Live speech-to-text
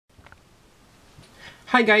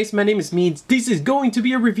Hi guys, my name is Meads. This is going to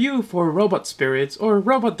be a review for Robot Spirits or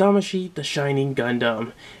Robot Damashi the Shining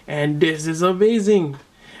Gundam. And this is amazing!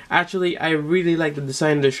 Actually, I really like the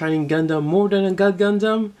design of the Shining Gundam more than a God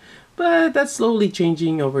Gundam, but that's slowly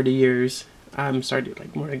changing over the years. I'm starting to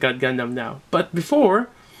like more a God Gundam now. But before,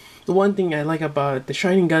 the one thing I like about the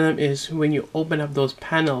Shining Gundam is when you open up those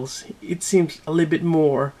panels, it seems a little bit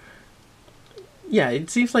more. Yeah, it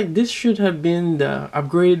seems like this should have been the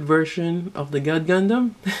upgraded version of the God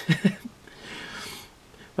Gundam.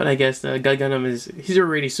 But I guess the God Gundam he's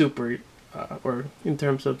already super, or in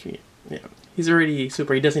terms of, yeah, he's already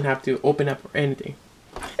super. He doesn't have to open up or anything.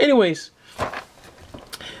 Anyways,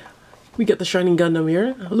 we got the Shining Gundam here.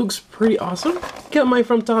 It looks pretty awesome. Got mine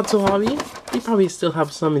from Tatsu Hobby. They probably still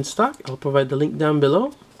have some in stock. I'll provide the link down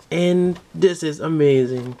below. And this is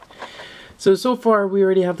amazing. So far we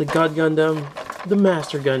already have the God Gundam, the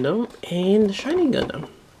Master Gundam, and the Shining Gundam.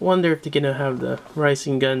 Wonder if they're gonna have the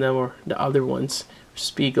Rising Gundam or the other ones,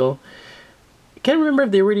 Spiegel. I can't remember if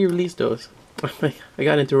they already released those. I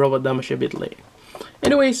got into Robot Damashi a bit late.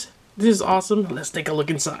 Anyways, this is awesome. Let's take a look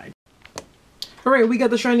inside. Alright, we got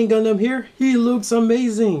the Shining Gundam here. He looks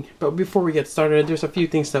amazing. But before we get started, there's a few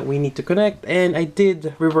things that we need to connect. And I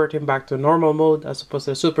did revert him back to normal mode as opposed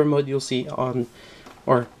to the super mode you'll see on,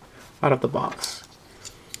 or out of the box.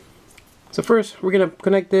 So first, we're gonna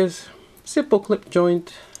connect this simple clip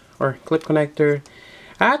joint or clip connector.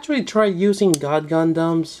 I actually tried using God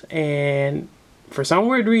Gundams, and for some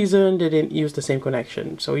weird reason, they didn't use the same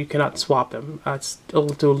connection, so you cannot swap them. It's a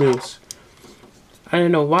little too loose. I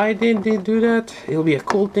don't know why they didn't do that. It'll be a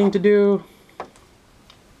cool thing to do.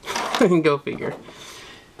 Go figure.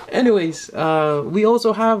 Anyways, we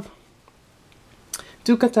also have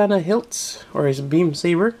two katana hilts, or his beam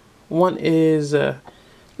saber. One is a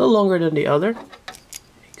little longer than the other.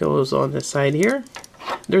 It goes on the side here.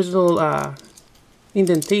 There's a little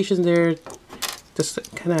indentation there. Just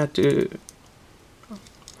kind of have to,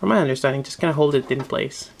 from my understanding, just kind of hold it in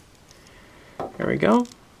place. There we go.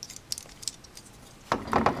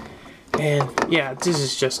 And yeah, this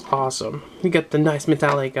is just awesome. We got the nice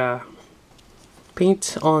metallic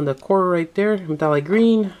paint on the core right there, metallic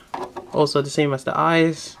green. Also the same as the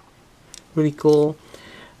eyes. Really cool.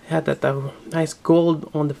 Had that nice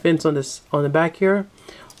gold on the fins on the back here,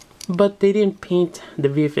 but they didn't paint the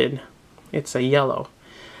V-fin. It's a yellow.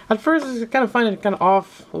 At first, I kind of find it kind of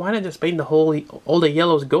off. Why not just paint the all the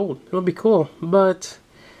yellows gold? It would be cool. But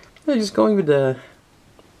just going with the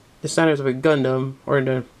standards of a Gundam, or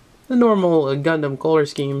the normal Gundam color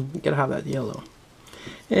scheme, you gotta have that yellow.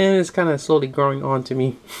 And it's kind of slowly growing on to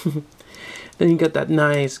me. Then you got that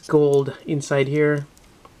nice gold inside here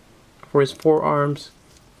for his forearms.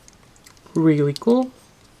 Really cool.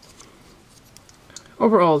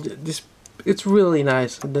 Overall, it's really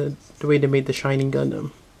nice the way they made the Shining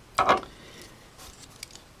Gundam.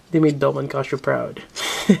 They made Doman Kashu proud.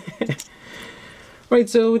 Right,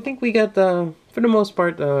 so I think we got for the most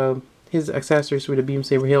part his accessories with the beam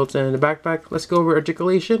saber hilts and the backpack. Let's go over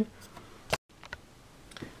articulation.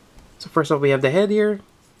 So first off, we have the head here.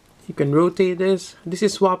 You can rotate this. This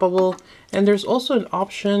is swappable, and there's also an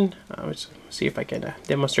option. Let's see if I can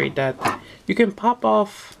demonstrate that. You can pop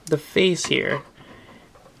off the face here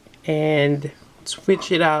and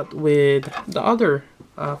switch it out with the other,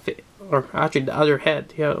 or actually the other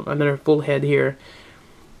head. You have another full head here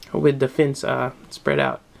with the fins spread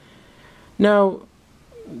out. Now,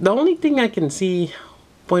 the only thing I can see,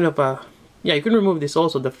 point of yeah, you can remove this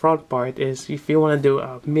also. The front part is if you want to do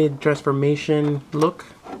a mid-transformation look.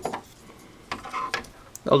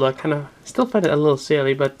 Although I kind of still find it a little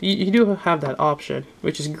silly, but you do have that option,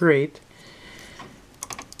 which is great.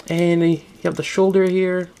 And you have the shoulder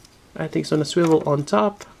here. I think it's on a swivel on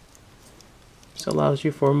top. This allows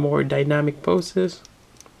you for more dynamic poses.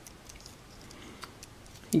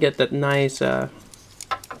 You get that nice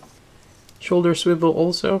shoulder swivel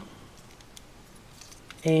also.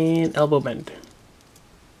 And elbow bend.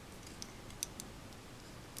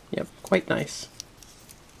 Yep, quite nice.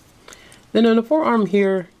 Then on the forearm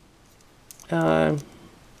here, just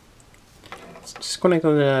connect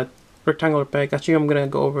on the rectangular peg. Actually, I'm gonna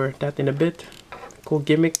go over that in a bit. Cool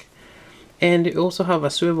gimmick. And you also have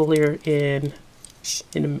a swivel here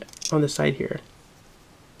on the side here.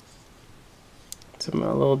 Some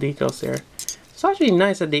little details there. It's actually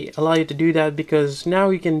nice that they allow you to do that, because now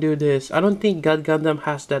you can do this. I don't think God Gundam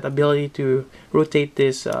has that ability to rotate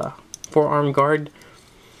this forearm guard.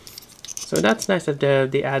 So that's nice that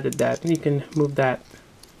they added that. You can move that.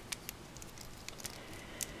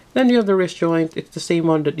 Then you have the wrist joint. It's the same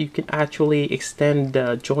one that you can actually extend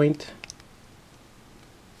the joint.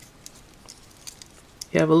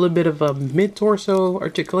 You have a little bit of a mid-torso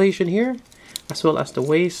articulation here, as well as the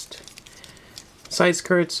waist. Side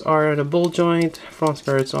skirts are on a ball joint, front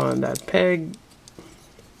skirts on that peg,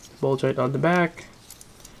 ball joint on the back.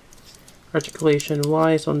 Articulation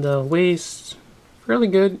wise on the waist, fairly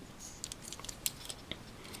good.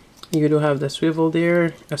 You do have the swivel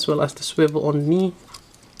there, as well as the swivel on the knee,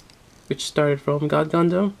 which started from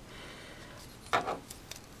Gundam.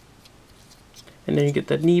 And then you get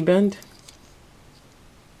the knee bend.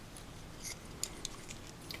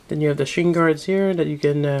 Then you have the shin guards here that you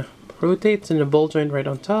can rotate, and the ball joint right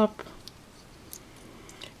on top.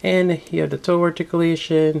 And you have the toe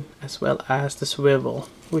articulation as well as the swivel,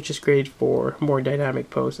 which is great for more dynamic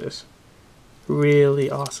poses. Really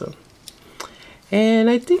awesome. And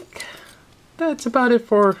I think that's about it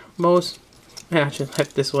for most. I actually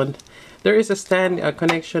left this one. There is a stand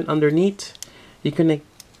connection underneath. You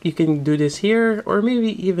can do this here, or maybe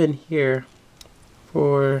even here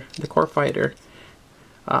for the core fighter.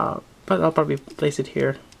 But I'll probably place it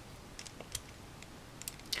here,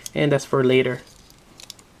 and that's for later.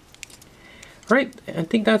 Alright, I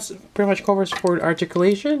think that's pretty much covers for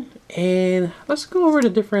articulation, and let's go over the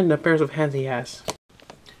different pairs of hands he has.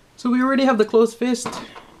 So we already have the closed fist.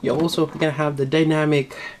 You also gonna have the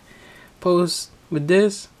dynamic pose with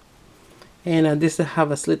this, and this will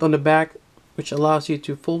have a slit on the back, which allows you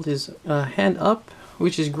to fold his hand up,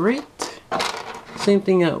 which is great. Same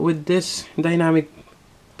thing with this dynamic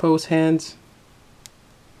pose hands.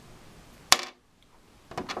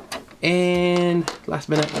 And last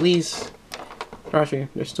but not least, actually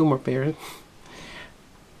there's two more pairs.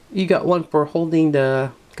 You got one for holding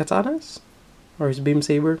the katanas or his beam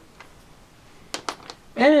saber.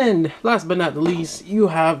 And last but not least, you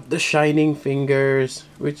have the shining fingers,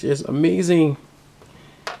 which is amazing.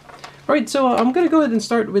 Alright, so I'm gonna go ahead and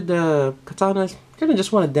start with the katanas. I kinda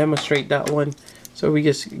just want to demonstrate that one. So we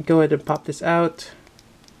just go ahead and pop this out.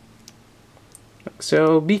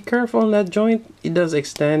 So be careful on that joint, it does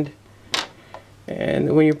extend.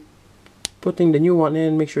 And when you're putting the new one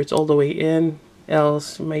in, make sure it's all the way in,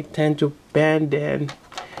 else it might tend to bend and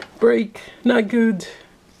break. Not good.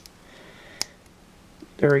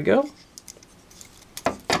 There we go.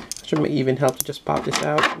 Should even help to just pop this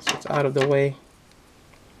out so it's out of the way.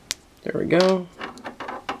 There we go.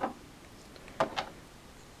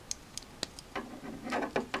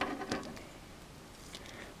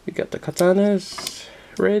 We got the katanas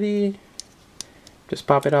ready. Just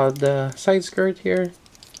pop it out of the side skirt here.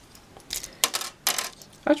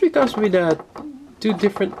 Actually comes with two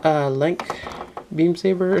different length beam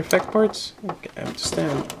saber effect parts. Okay, I have to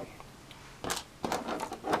stand.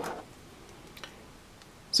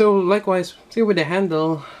 So likewise, see with the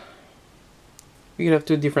handle, we can have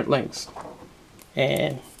two different lengths,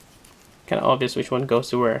 and kind of obvious which one goes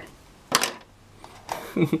to where.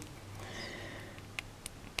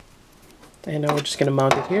 And now we're just gonna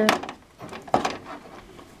mount it here.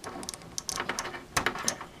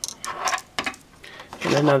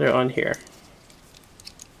 And another on here.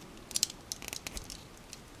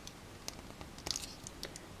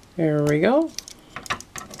 There we go.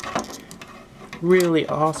 Really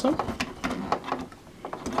awesome.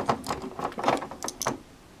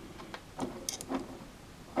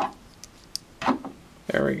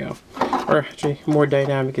 There we go. Or actually, more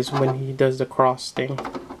dynamic is when he does the cross thing.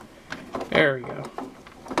 There we go.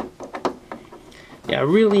 Yeah,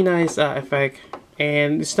 really nice effect.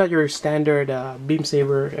 And it's not your standard beam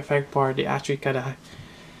saber effect part. It actually kind of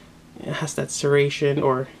has that serration,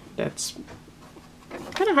 or that's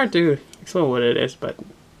kind of hard to explain what it is, but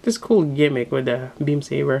this cool gimmick with the beam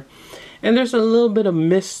saber. And there's a little bit of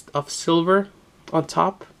mist of silver on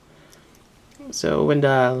top, so when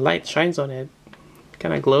the light shines on it, it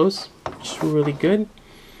kind of glows, which is really good.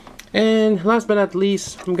 And last but not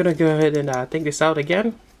least, I'm gonna go ahead and take this out again.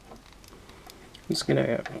 I'm just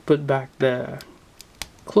gonna put back the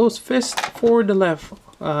closed fist for the left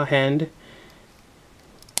hand.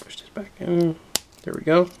 Push this back in. There we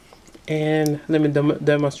go. And let me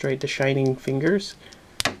demonstrate the shining fingers.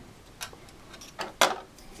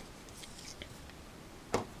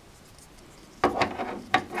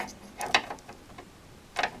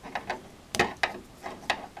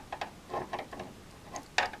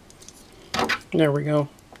 There we go.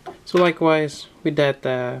 So likewise, with that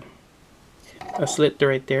a slit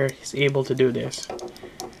right there, he's able to do this,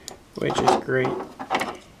 which is great.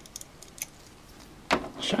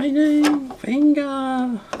 Shining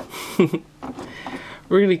finger.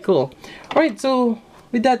 Really cool. Alright, so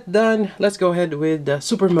with that done, let's go ahead with the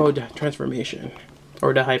super mode transformation,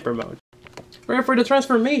 or the hyper mode. Alright, for the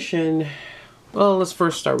transformation, well, let's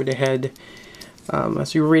first start with the head.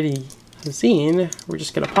 As you already seen, we're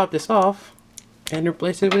just gonna pop this off and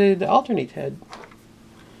replace it with the alternate head.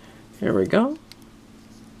 Here we go.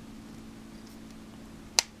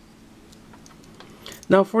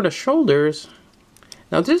 Now for the shoulders,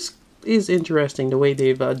 now this is interesting the way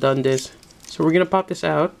they've done this. So we're gonna pop this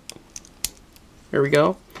out. There we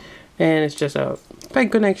go. And it's just a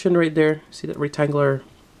peg connection right there. See that rectangular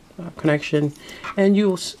connection, and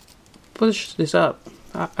you push this up.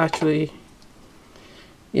 Actually,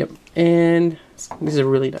 yep. And this is a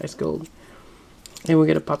really nice gold. And we're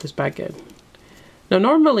gonna pop this back in. Now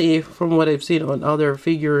normally, from what I've seen on other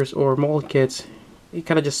figures or mold kits, it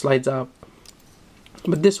kind of just slides up.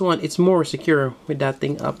 But this one, it's more secure with that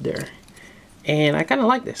thing up there. And I kind of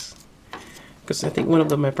like this. Because I think one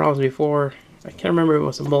of my problems before, I can't remember if it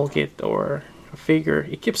was a mold kit or a figure,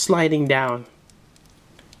 it keeps sliding down.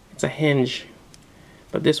 It's a hinge.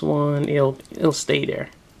 But this one, it'll stay there.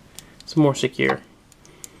 It's more secure.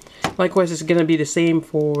 Likewise, it's gonna be the same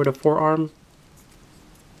for the forearm.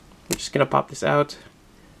 I'm just gonna pop this out.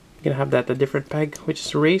 You're gonna have that a different peg, which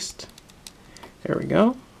is raised. There we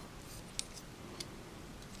go.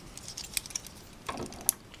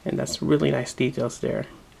 And that's really nice details there.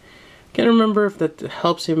 Can't remember if that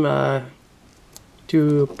helps him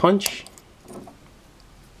to punch.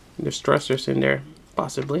 There's thrusters in there,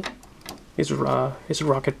 possibly. His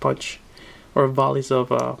rocket punch, or volleys of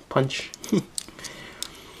punch.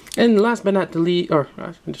 And last but not the least, or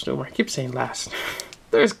there's no more. I keep saying last.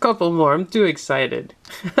 There's a couple more. I'm too excited.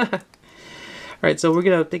 Alright, so we're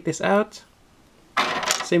gonna take this out.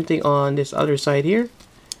 Same thing on this other side here.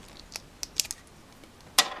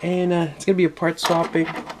 And it's gonna be a part swapping.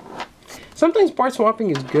 Sometimes part swapping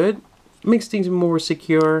is good. Makes things more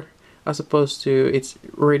secure as opposed to it's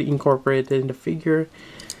already incorporated in the figure.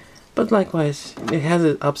 But likewise, it has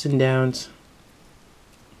its ups and downs.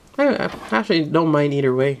 I actually don't mind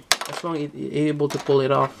either way, as long as you're able to pull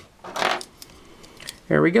it off.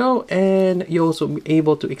 There we go, and you're also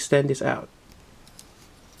able to extend this out.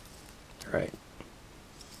 Right.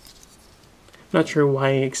 Not sure why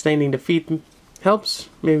extending the feet helps.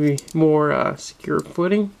 Maybe more secure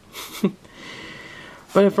footing.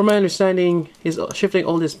 But from my understanding, is shifting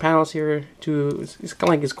all these panels here to it's kind of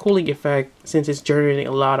like this cooling effect, since it's generating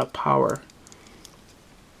a lot of power,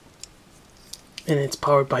 and it's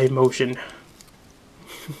powered by motion.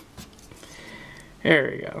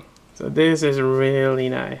 There we go. So this is really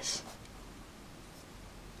nice.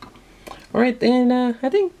 All right, and I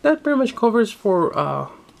think that pretty much covers for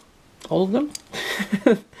all of them.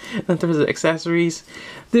 In terms of accessories,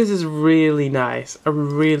 this is really nice. A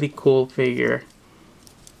really cool figure.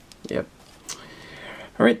 Yep.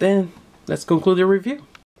 Alright then, let's conclude the review.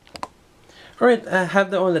 Alright, I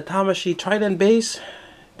have on the Tamashii Trident base.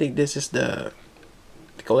 I think this is they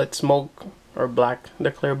call it smoke or black,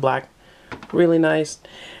 the clear black. Really nice.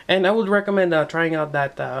 And I would recommend trying out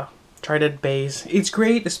that Trident base. It's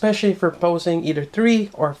great, especially for posing either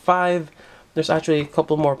 3 or 5. There's actually a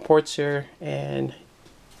couple more ports here, and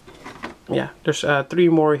yeah, there's 3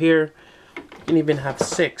 more here. You can even have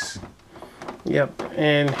 6. Yep,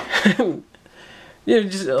 and you know,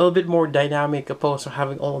 just a little bit more dynamic opposed to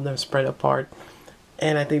having all of them spread apart.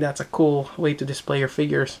 And I think that's a cool way to display your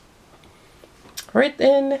figures. Alright,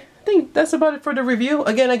 and I think that's about it for the review.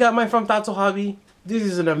 Again, I got mine from Tatsu Hobby. This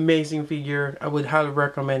is an amazing figure. I would highly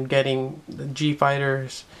recommend getting the G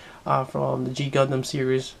Fighters from the G Gundam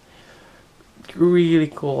series.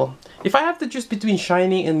 Really cool. If I have to choose between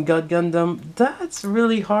Shiny and God Gundam, that's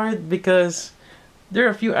really hard because there are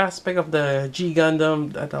a few aspects of the G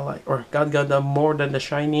Gundam that I like, or God Gundam, more than the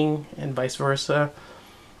Shining, and vice versa.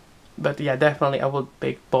 But yeah, definitely I would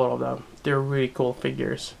pick both of them. They're really cool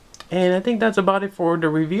figures. And I think that's about it for the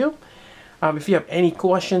review. If you have any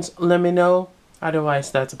questions, let me know. Otherwise,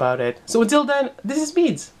 that's about it. So until then, this is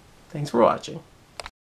Beads. Thanks for watching.